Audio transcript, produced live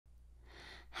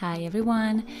Hi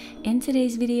everyone! In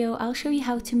today's video I'll show you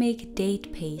how to make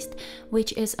date paste,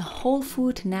 which is a whole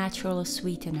food natural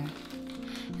sweetener.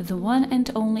 The one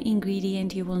and only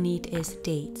ingredient you will need is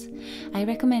dates. I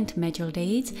recommend medjool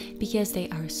dates because they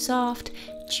are soft,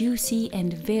 juicy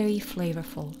and very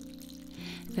flavorful.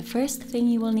 The first thing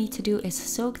you will need to do is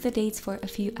soak the dates for a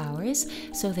few hours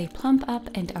so they plump up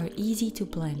and are easy to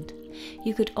blend.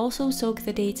 You could also soak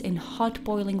the dates in hot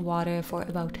boiling water for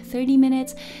about 30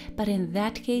 minutes, but in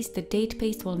that case the date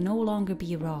paste will no longer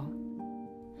be raw.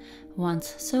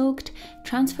 Once soaked,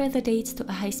 transfer the dates to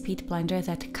a high-speed blender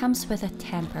that comes with a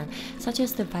tamper, such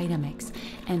as the Vitamix,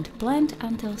 and blend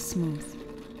until smooth.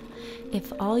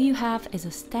 If all you have is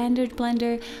a standard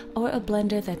blender or a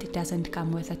blender that doesn't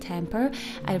come with a tamper,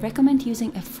 I recommend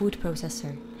using a food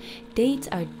processor. Dates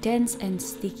are dense and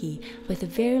sticky with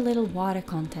very little water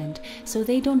content, so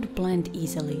they don't blend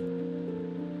easily.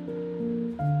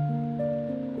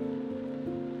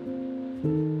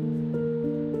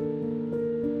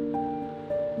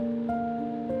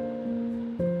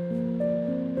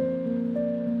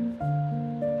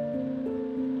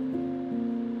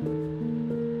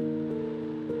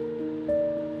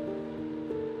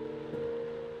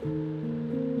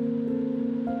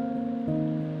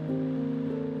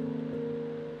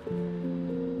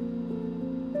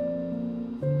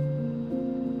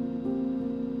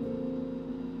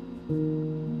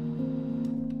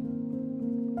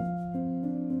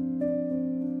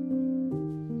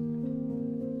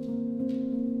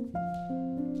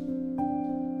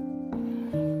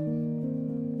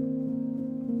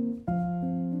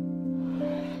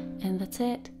 And that's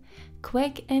it.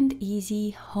 Quick and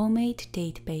easy homemade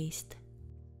date paste.